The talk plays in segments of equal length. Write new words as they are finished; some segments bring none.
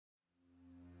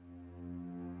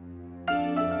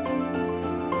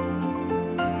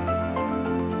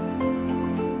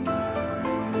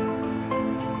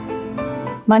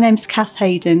My name's Kath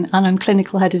Hayden and I'm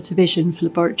Clinical Head of Division for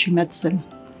Laboratory Medicine.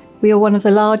 We are one of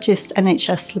the largest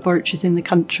NHS laboratories in the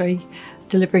country,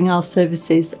 delivering our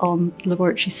services on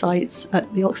laboratory sites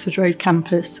at the Oxford Road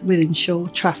campus,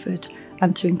 Wythenshawe, Trafford,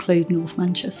 and to include North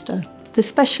Manchester. The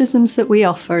specialisms that we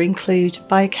offer include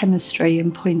biochemistry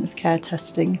and point-of-care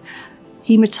testing,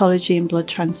 haematology and blood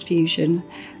transfusion,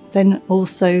 then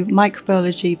also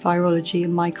microbiology, virology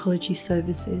and mycology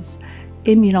services,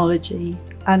 immunology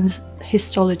and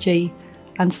histology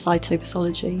and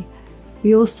cytopathology.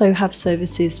 We also have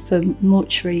services for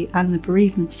mortuary and the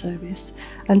bereavement service,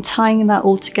 and tying that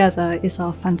all together is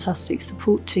our fantastic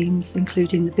support teams,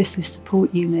 including the business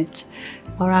support unit,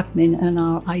 our admin and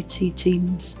our IT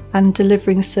teams, and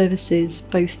delivering services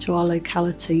both to our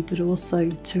locality but also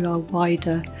to our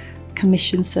wider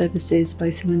commission services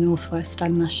both in the Northwest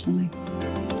and nationally.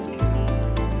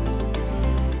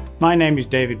 My name is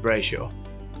David Brayshaw.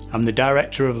 I'm the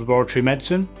Director of Laboratory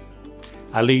Medicine.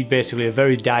 I lead basically a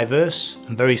very diverse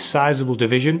and very sizable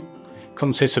division,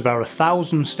 consists of about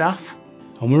 1,000 staff,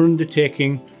 and we're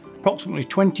undertaking approximately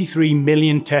 23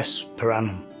 million tests per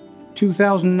annum.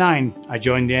 2009 I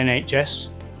joined the NHS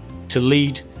to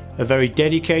lead a very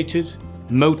dedicated,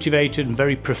 motivated and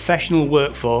very professional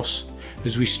workforce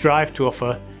as we strive to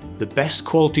offer the best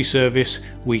quality service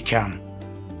we can.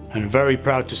 And I'm very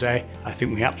proud to say I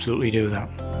think we absolutely do that.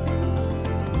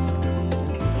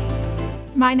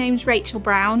 My name's Rachel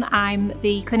Brown. I'm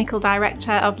the Clinical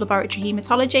Director of Laboratory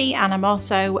Haematology and I'm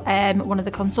also one of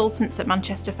the consultants at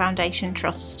Manchester Foundation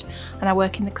Trust, and I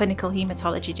work in the Clinical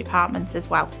Haematology department as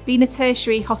well. Being a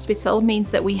tertiary hospital means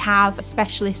that we have a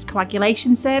specialist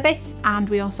coagulation service and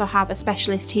we also have a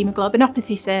specialist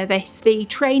haemoglobinopathy service. The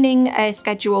training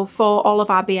schedule for all of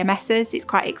our BMSs is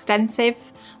quite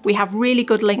extensive. We have really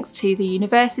good links to the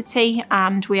university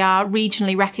and we are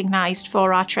regionally recognised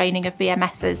for our training of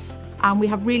BMSs. And we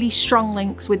have really strong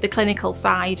links with the clinical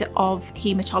side of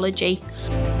haematology.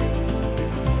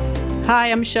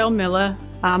 Hi, I'm Michelle Miller.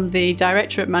 I'm the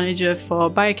Directorate Manager for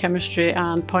Biochemistry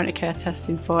and Point-of-Care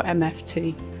Testing for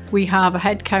MFT. We have a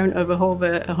headcount of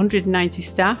over 190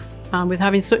 staff, and with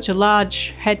having such a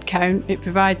large headcount, it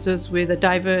provides us with a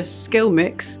diverse skill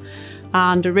mix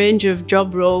and a range of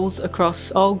job roles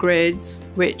across all grades,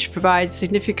 which provides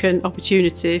significant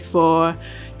opportunity for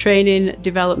training,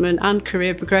 development and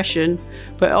career progression,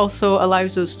 but also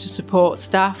allows us to support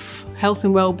staff, health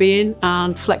and well-being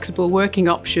and flexible working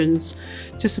options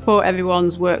to support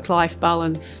everyone's work-life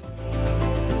balance.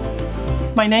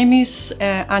 My name is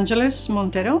Angeles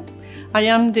Montero. I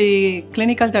am the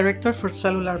Clinical Director for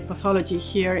Cellular Pathology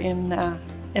here in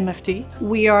MFT.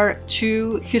 We are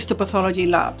two histopathology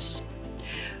labs.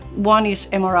 One is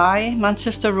MRI,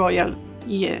 Manchester Royal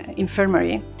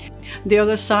Infirmary. The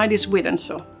other side is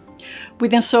Wythenshawe.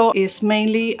 Wythenshawe is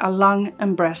mainly a lung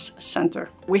and breast center.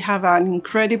 We have an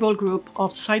incredible group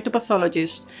of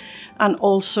cytopathologists and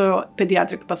also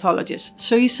pediatric pathologists.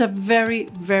 So it's a very,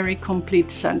 very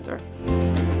complete center.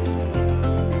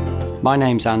 My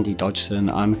name's Andy Dodgson.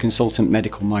 I'm a consultant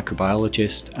medical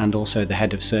microbiologist and also the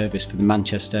head of service for the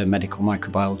Manchester Medical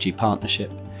Microbiology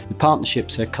Partnership. The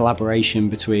partnership's a collaboration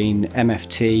between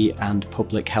MFT and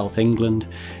Public Health England,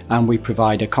 and we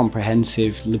provide a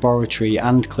comprehensive laboratory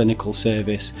and clinical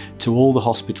service to all the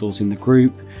hospitals in the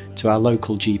group, to our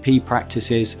local GP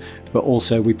practices, but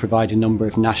also we provide a number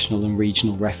of national and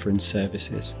regional reference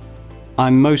services.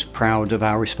 I'm most proud of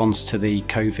our response to the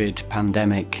COVID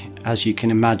pandemic. As you can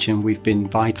imagine, we've been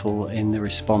vital in the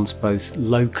response both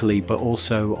locally but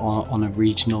also on a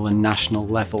regional and national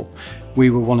level. We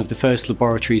were one of the first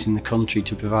laboratories in the country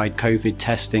to provide COVID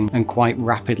testing and quite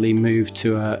rapidly moved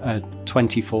to a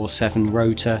 24/7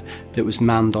 rota that was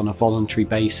manned on a voluntary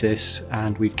basis,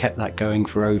 and we've kept that going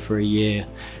for over a year.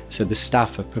 So the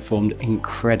staff have performed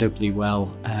incredibly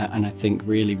well and I think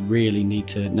really need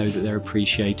to know that they're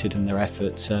appreciated and their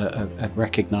efforts are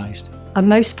recognised. I'm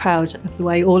most proud of the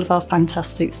way all of our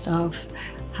fantastic staff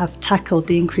have tackled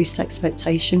the increased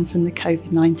expectation from the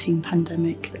COVID-19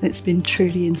 pandemic. It's been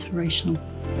truly inspirational.